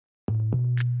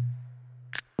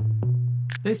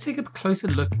Let's take a closer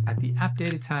look at the App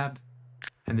Data tab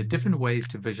and the different ways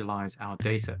to visualize our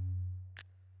data.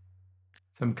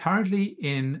 So I'm currently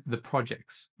in the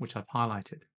projects, which I've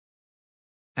highlighted,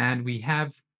 and we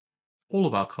have all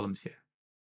of our columns here.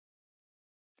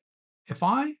 If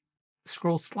I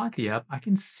scroll slightly up, I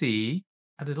can see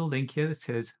a little link here that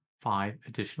says 5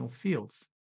 additional fields.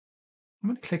 I'm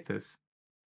going to click this.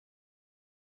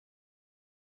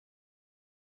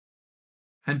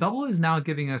 And Bubble is now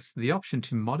giving us the option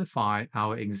to modify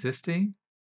our existing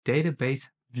database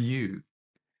view.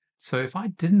 So if I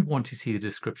didn't want to see the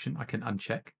description, I can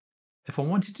uncheck. If I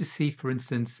wanted to see, for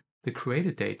instance, the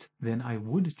created date, then I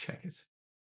would check it,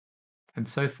 and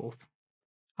so forth.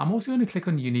 I'm also going to click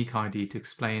on Unique ID to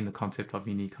explain the concept of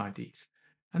unique IDs.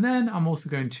 And then I'm also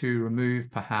going to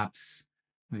remove perhaps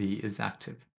the is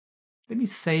active. Let me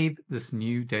save this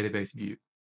new database view.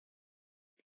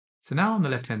 So now on the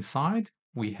left-hand side,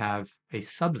 we have a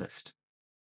sublist.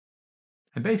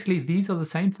 And basically these are the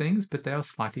same things, but they are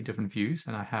slightly different views.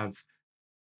 And I have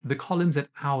the columns that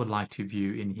I would like to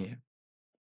view in here.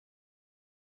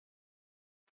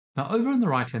 Now over on the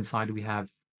right-hand side, we have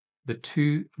the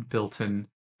 2 built-in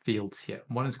fields here.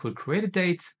 One is called created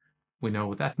date. We know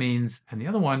what that means. And the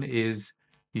other one is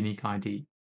unique ID.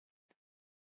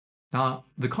 Now,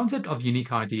 the concept of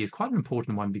unique ID is quite an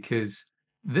important one because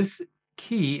this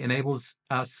key enables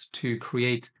us to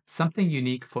create something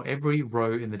unique for every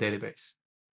row in the database.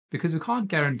 Because we can't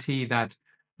guarantee that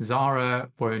Zara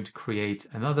won't create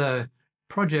another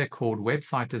project called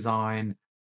website design,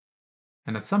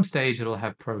 and at some stage it'll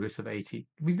have progress of 80.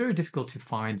 It'll be very difficult to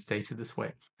find data this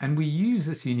way. And we use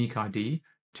this unique ID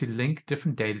to link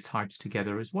different data types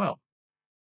together as well.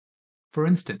 For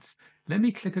instance, let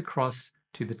me click across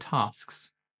to the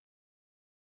tasks.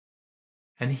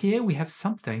 And here we have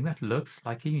something that looks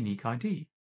like a unique ID.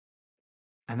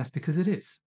 And that's because it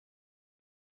is.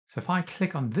 So if I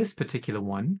click on this particular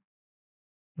one,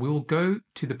 we will go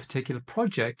to the particular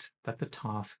project that the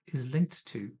task is linked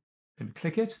to. Let me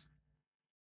click it.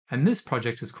 And this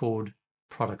project is called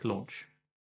Product Launch.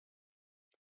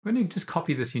 We're going to just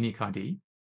copy this unique ID.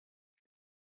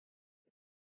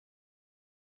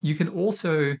 You can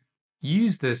also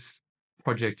use this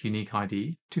project unique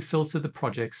ID to filter the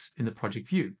projects in the project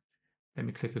view. Let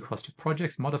me click across to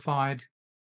Projects, Modified,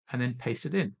 and then paste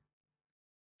it in.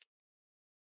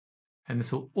 And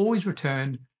this will always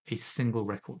return a single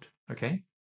record, okay?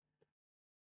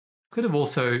 Could have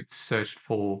also searched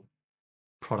for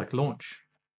Product Launch.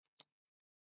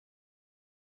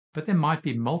 But there might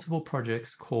be multiple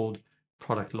projects called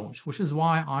Product Launch, which is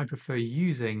why I prefer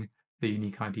using the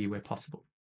unique ID where possible.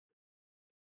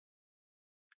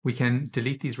 We can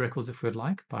delete these records if we'd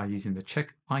like by using the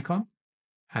check icon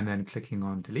and then clicking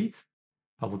on delete.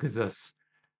 Bubble gives us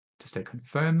just a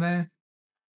confirm there.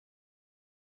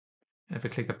 And if I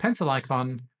click the pencil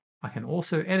icon, I can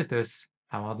also edit this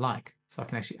how I'd like. So I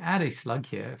can actually add a slug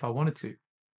here if I wanted to.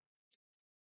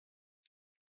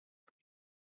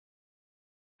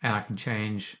 And I can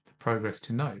change the progress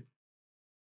to no.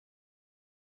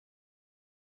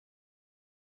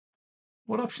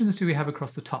 What options do we have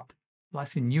across the top? Well, I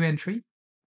see new entry.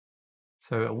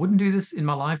 So I wouldn't do this in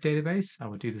my live database. I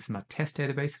would do this in my test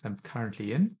database that I'm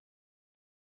currently in.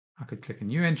 I could click a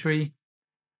new entry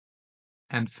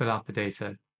and fill out the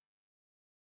data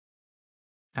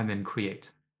and then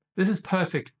create. This is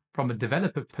perfect from a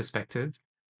developer perspective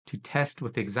to test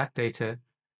with the exact data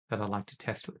that I like to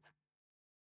test with.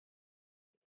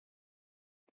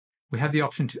 We have the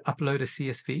option to upload a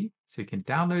CSV, so you can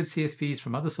download CSVs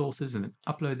from other sources and then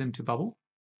upload them to Bubble.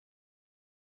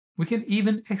 We can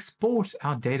even export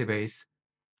our database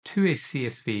to a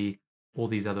CSV, all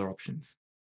these other options.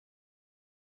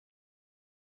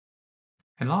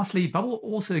 And lastly, Bubble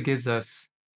also gives us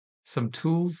some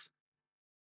tools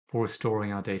for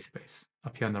restoring our database.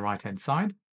 Up here on the right-hand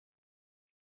side,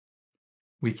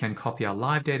 we can copy our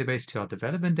live database to our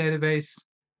development database,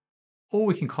 or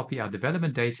we can copy our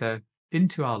development data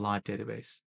into our live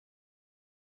database.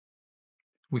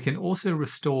 We can also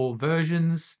restore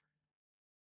versions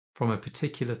from a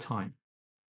particular time.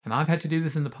 And I've had to do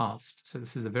this in the past, so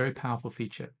this is a very powerful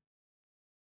feature.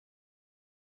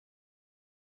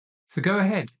 So go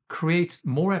ahead, create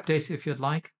more app data if you'd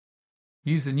like.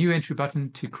 Use the new entry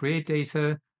button to create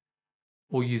data,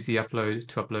 or use the upload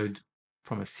to upload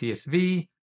from a CSV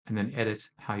and then edit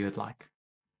how you'd like.